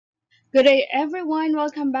Good day everyone,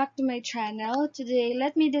 welcome back to my channel. Today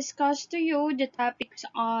let me discuss to you the topics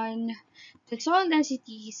on the soil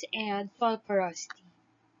densities and soil porosity.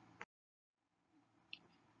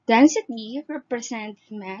 Density represents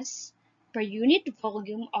mass per unit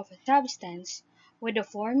volume of a substance with the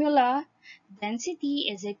formula density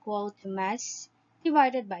is equal to mass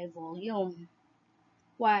divided by volume.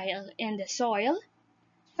 While in the soil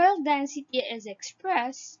density is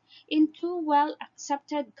expressed in two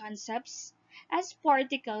well-accepted concepts as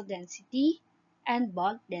particle density and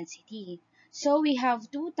bulk density. So we have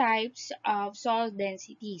two types of soil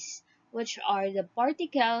densities, which are the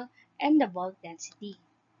particle and the bulk density.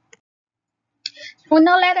 So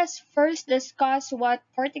now let us first discuss what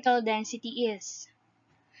particle density is.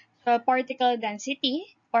 So particle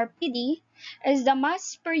density, or PD, is the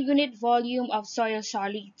mass per unit volume of soil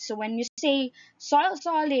solids. So when you say soil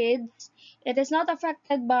solids, it is not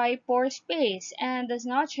affected by pore space and does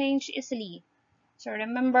not change easily. So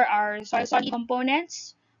remember our soil solid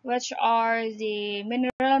components, which are the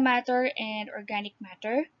mineral matter and organic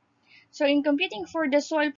matter. So in computing for the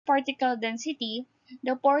soil particle density,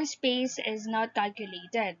 the pore space is not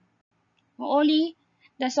calculated. Only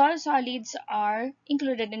the soil solids are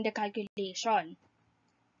included in the calculation.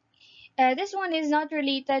 This one is not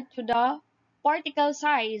related to the particle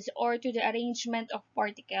size or to the arrangement of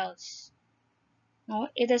particles. No,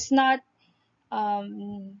 it is not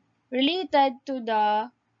related to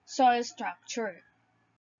the soil structure.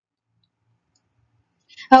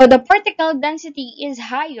 The particle density is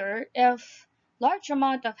higher if large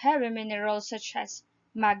amount of heavy minerals such as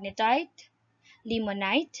magnetite,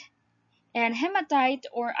 limonite, and hematite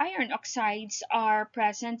or iron oxides are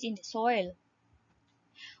present in the soil.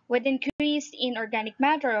 With increase in organic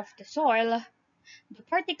matter of the soil, the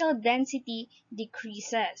particle density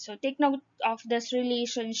decreases. So take note of this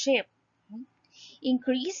relationship.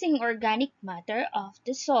 Increasing organic matter of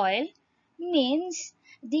the soil means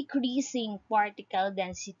decreasing particle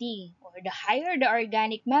density. Or the higher the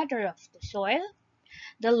organic matter of the soil,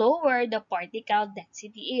 the lower the particle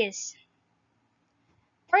density is.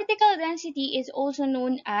 Particle density is also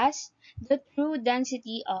known as the true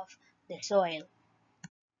density of the soil.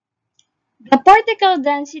 The particle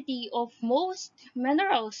density of most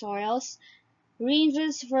mineral soils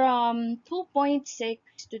ranges from 2.6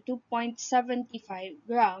 to 2.75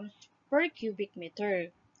 grams per cubic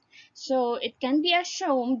meter. So it can be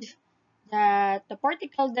assumed that the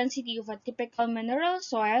particle density of a typical mineral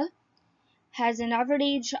soil has an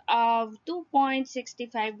average of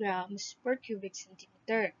 2.65 grams per cubic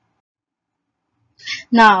centimeter.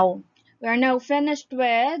 Now, we are now finished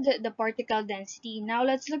with the particle density. Now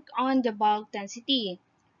let's look on the bulk density.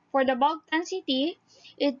 For the bulk density,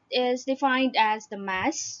 it is defined as the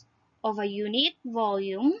mass of a unit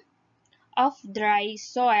volume of dry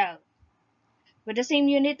soil with the same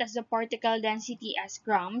unit as the particle density as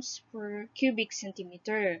grams per cubic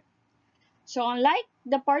centimeter. So unlike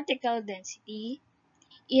the particle density,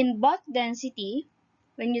 in bulk density,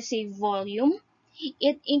 when you say volume,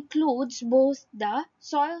 it includes both the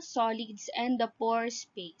soil solids and the pore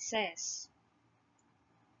spaces.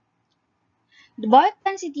 The bulk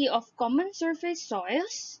density of common surface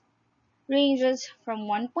soils ranges from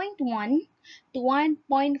 1.1 to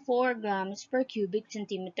 1.4 grams per cubic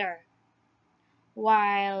centimeter,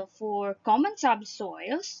 while for common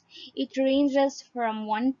subsoils, it ranges from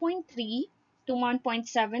 1.3 to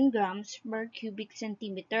 1.7 grams per cubic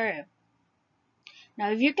centimeter.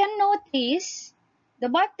 Now, if you can notice, the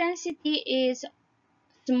bulk density is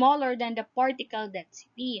smaller than the particle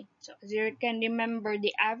density. So, as you can remember,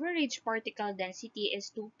 the average particle density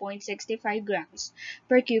is 2.65 grams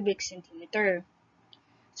per cubic centimeter.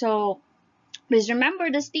 So, please remember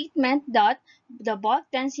the statement that the bulk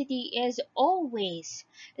density is always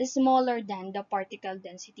smaller than the particle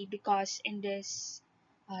density because in this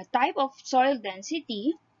type of soil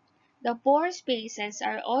density, the pore spaces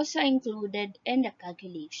are also included in the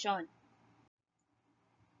calculation.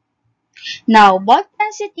 Now, bulk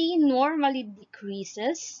density normally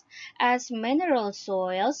decreases as mineral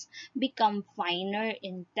soils become finer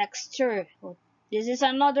in texture. So, this is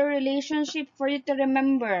another relationship for you to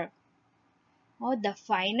remember. The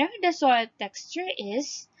finer the soil texture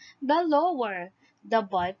is, the lower the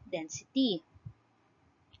bulk density.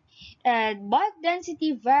 And bulk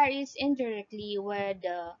density varies indirectly with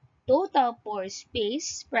the total pore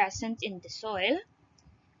space present in the soil,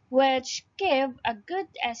 which give a good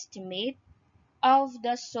estimate of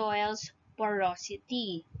the soil's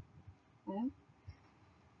porosity.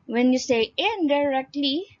 When you say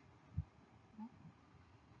indirectly,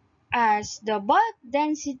 as the bulk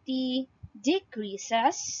density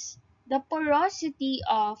decreases, the porosity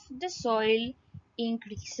of the soil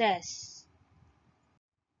increases.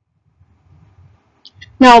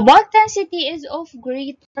 Now, bulk density is of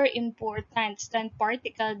greater importance than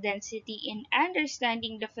particle density in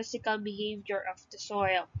understanding the physical behavior of the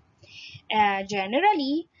soil.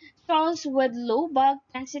 Generally, soils with low bulk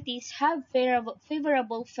densities have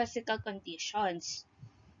favorable physical conditions.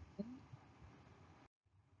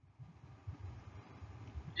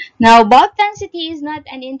 Now, bulk density is not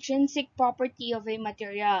an intrinsic property of a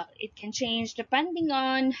material. It can change depending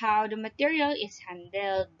on how the material is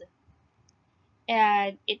handled.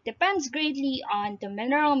 And it depends greatly on the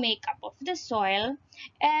mineral makeup of the soil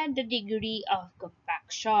and the degree of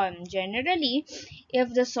compaction. Generally,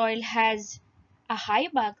 if the soil has a high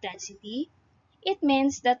bulk density, it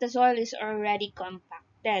means that the soil is already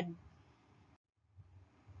compacted.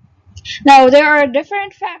 Now, there are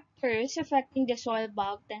different factors affecting the soil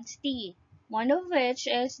bulk density, one of which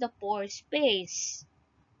is the pore space.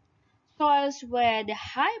 Soils with a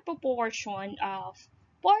high proportion of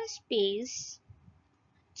pore space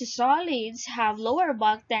to solids have lower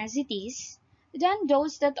bulk densities than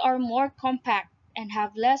those that are more compact and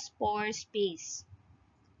have less pore space.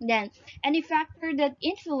 Then, any factor that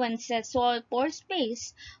influences soil pore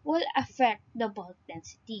space will affect the bulk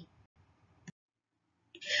density.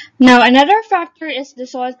 Now, another factor is the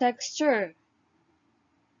soil texture.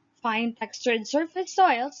 Fine textured surface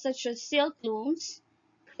soils such as silt loams,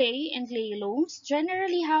 clay, and clay loams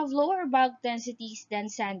generally have lower bulk densities than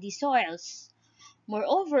sandy soils.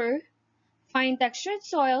 Moreover, fine textured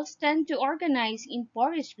soils tend to organize in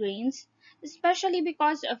porous grains, especially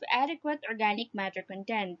because of adequate organic matter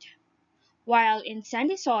content, while in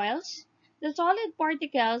sandy soils, the solid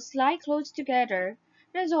particles lie close together,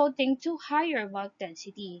 resulting to higher bulk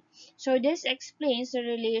density. So this explains the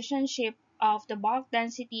relationship of the bulk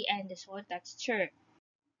density and the soil texture.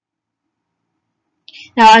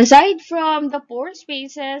 Now, aside from the pore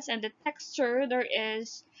spaces and the texture, there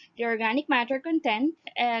is the organic matter content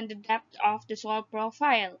and the depth of the soil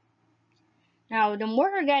profile. Now, the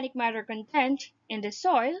more organic matter content in the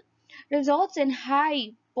soil results in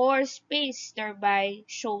high pore space, thereby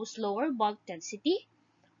shows lower bulk density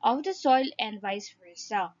of the soil and vice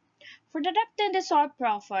versa. For the depth in the soil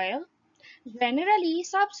profile, generally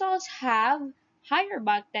subsoils have higher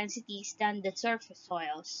bulk densities than the surface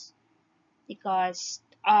soils because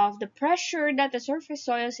of the pressure that the surface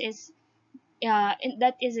soils is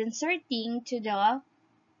that is inserting to the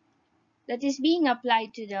that is being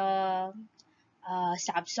applied to the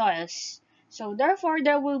subsoils. So therefore,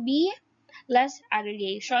 there will be less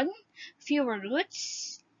aggregation, fewer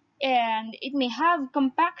roots, and it may have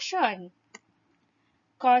compaction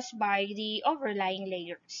caused by the overlying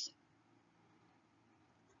layers.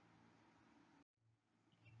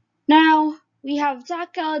 Now, we have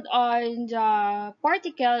tackled on the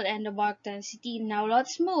particle and the bulk density. Now,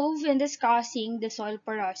 let's move in discussing the soil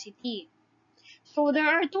porosity. So, there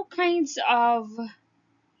are two kinds of,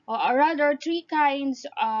 or rather, three kinds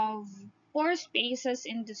of pore spaces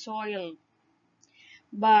in the soil.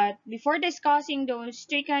 But before discussing those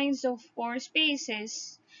three kinds of pore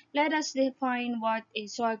spaces, let us define what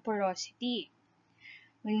is soil porosity.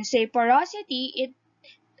 When you say porosity, it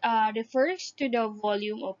refers to the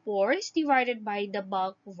volume of pores divided by the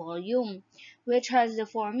bulk volume, which has the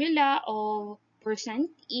formula of percent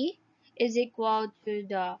E is equal to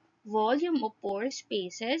the volume of pore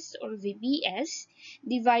spaces or VPS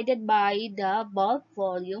divided by the bulk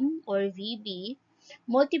volume or VB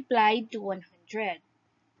multiplied to 100.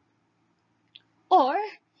 Or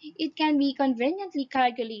it can be conveniently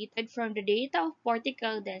calculated from the data of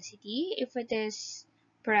particle density if it is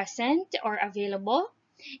present or available,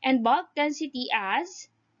 and bulk density as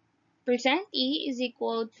percent E is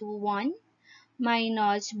equal to 1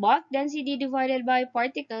 minus bulk density divided by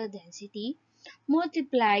particle density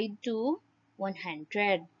multiplied to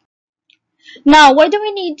 100. Now, why do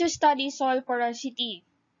we need to study soil porosity?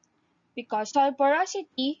 Because soil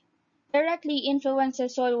porosity directly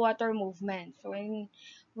influences soil water movement. So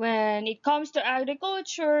when it comes to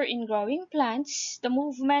agriculture in growing plants, the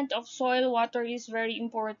movement of soil water is very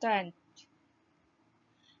important.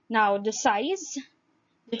 Now, the size,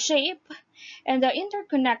 the shape, and the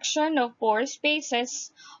interconnection of pore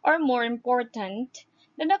spaces are more important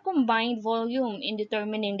than the combined volume in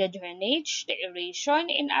determining the drainage, the aeration,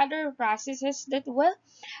 and other processes that will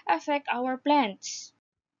affect our plants.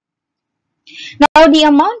 Now, the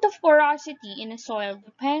amount of porosity in a soil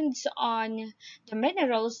depends on the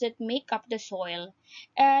minerals that make up the soil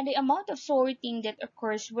and the amount of sorting that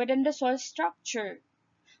occurs within the soil structure.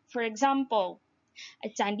 For example, a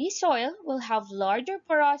sandy soil will have larger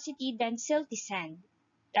porosity than silty sand,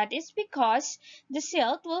 That is because the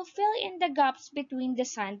silt will fill in the gaps between the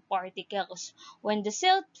sand particles. When the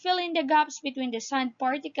silt fill in the gaps between the sand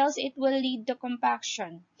particles, it will lead to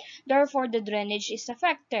compaction. Therefore, the drainage is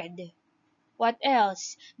affected. What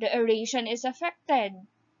else? The aeration is affected.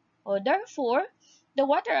 Therefore, the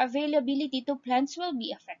water availability to plants will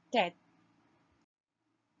be affected.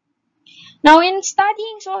 Now, in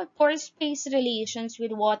studying soil pore space relations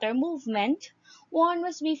with water movement, one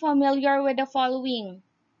must be familiar with the following.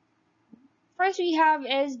 First we have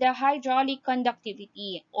is the hydraulic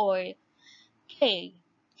conductivity, or K.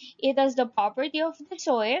 It is the property of the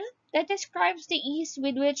soil that describes the ease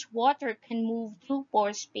with which water can move through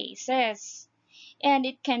pore spaces, and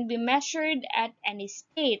it can be measured at any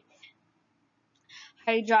state.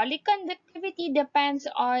 Hydraulic conductivity depends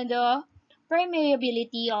on the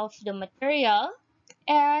permeability of the material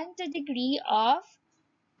and the degree of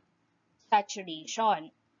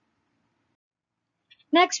saturation.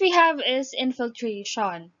 Next we have is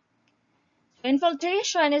infiltration.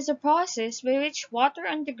 Infiltration is a process by which water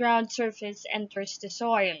on the ground surface enters the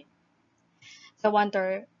soil. The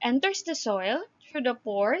water enters the soil through the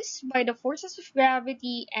pores by the forces of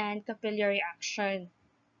gravity and capillary action.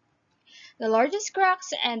 The largest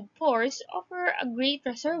cracks and pores offer a great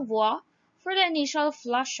reservoir for the initial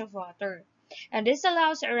flush of water, and this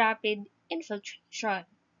allows a rapid infiltration.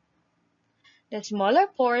 The smaller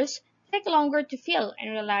pores take longer to fill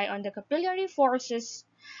and rely on the capillary forces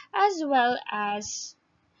as well as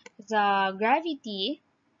the gravity,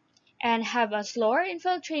 and have a slower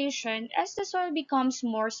infiltration as the soil becomes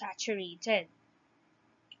more saturated.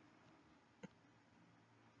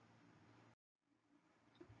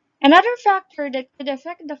 Another factor that could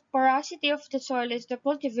affect the porosity of the soil is the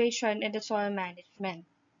cultivation and the soil management.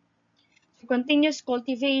 So continuous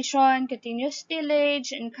cultivation, continuous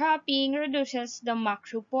tillage, and cropping reduces the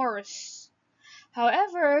macropores.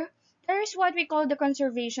 However, there is what we call the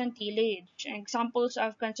conservation tillage. Examples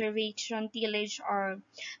of conservation tillage are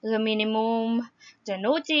the minimum, the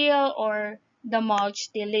no-till, or the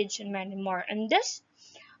mulch tillage, and many more. And this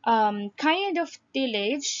kind of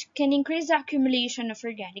tillage can increase the accumulation of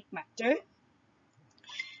organic matter,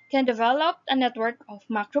 can develop a network of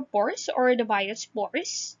macropores or the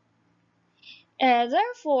biospores, and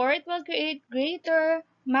therefore it will create greater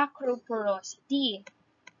macroporosity.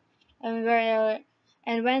 And,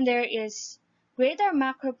 and when there is greater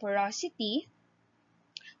macroporosity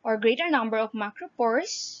or greater number of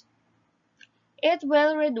macropores, it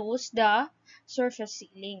will reduce the surface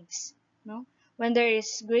ceilings. No? When there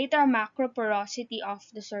is greater macroporosity of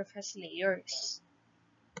the surface layers.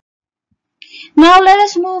 Now let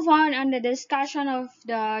us move on the discussion of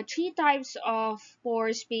the three types of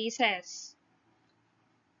pore spaces.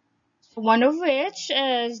 One of which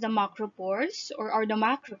is the macropores or the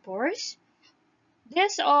macropores.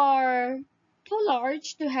 These are too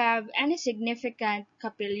large to have any significant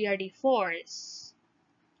capillary force,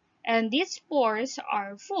 and these pores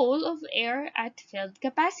are full of air at filled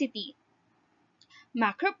capacity.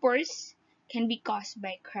 Macropores can be caused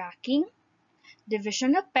by cracking,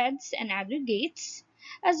 division of beds and aggregates,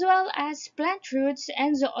 as well as plant roots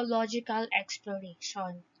and zoological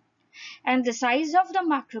exploration. And the size of the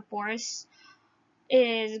macropores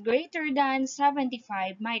is greater than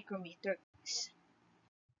 75 micrometers.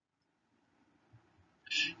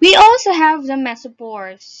 We also have the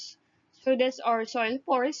mesopores. So these are soil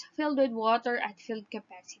pores filled with water at filled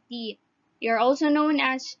capacity. They are also known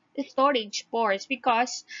as storage pores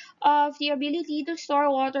because of the ability to store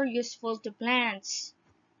water useful to plants.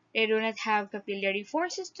 They do not have capillary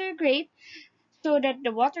forces to irrigate so that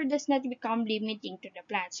the water does not become limiting to the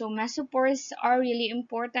plant. So mesopores are really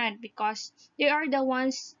important because they are the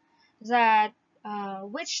ones that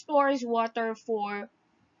which stores water for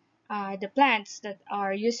the plants that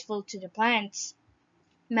are useful to the plants.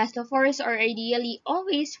 Mesopores are ideally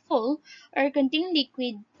always full or contain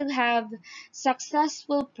liquid to have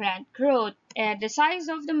successful plant growth. The size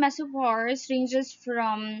of the mesopores ranges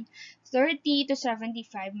from 30 to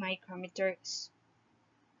 75 micrometers.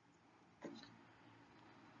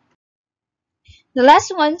 The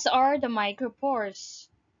last ones are the micropores.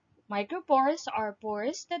 Micropores are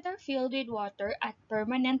pores that are filled with water at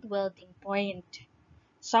permanent wilting point.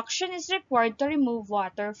 Suction is required to remove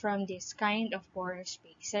water from this kind of pore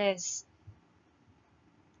spaces.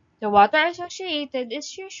 The water associated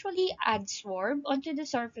is usually adsorbed onto the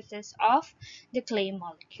surfaces of the clay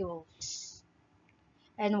molecules.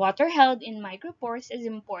 And water held in micropores is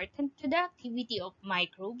important to the activity of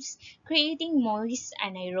microbes, creating moist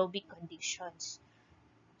anaerobic conditions.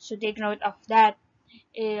 So take note of that.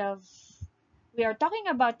 If we are talking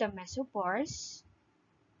about the mesopores,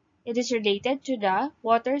 It is related to the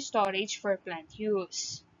water storage for plant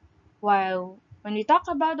use. While when we talk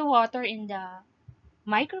about the water in the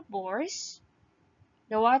micropores,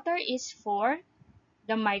 the water is for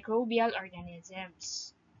the microbial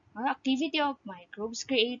organisms. Activity of microbes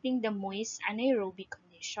creating the moist anaerobic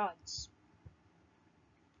conditions.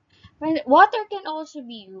 When water can also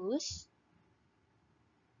be used,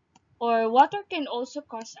 or water can also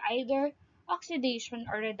cause either oxidation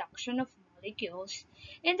or reduction of molecules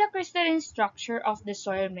in the crystalline structure of the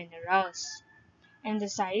soil minerals. And the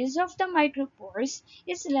size of the micropores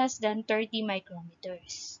is less than 30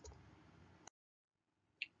 micrometers.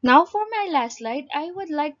 Now for my last slide, I would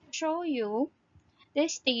like to show you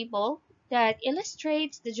this table that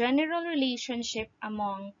illustrates the general relationship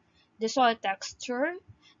among the soil texture,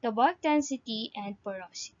 the bulk density, and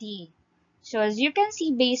porosity. So as you can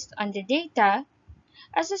see based on the data,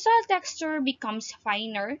 as the soil texture becomes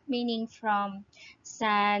finer, meaning from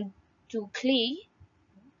sand to clay,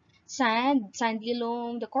 sandy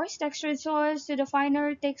loam, the coarse textured soils to the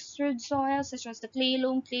finer textured soils such as the clay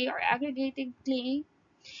loam clay or aggregated clay,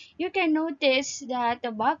 you can notice that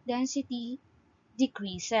the bulk density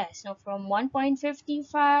decreases. So from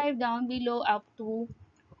 1.55 down below up to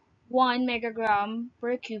 1 megagram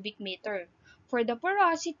per cubic meter. For the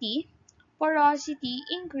porosity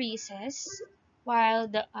increases while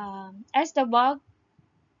the as the bulk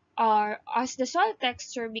or as the soil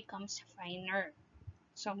texture becomes finer.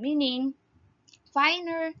 So meaning fine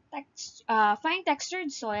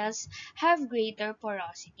textured soils have greater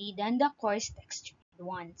porosity than the coarse textured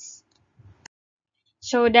ones.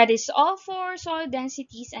 So that is all for soil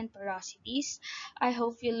densities and porosities. I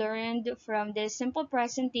hope you learned from this simple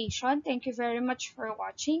presentation. Thank you very much for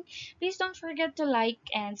watching. Please don't forget to like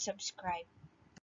and subscribe.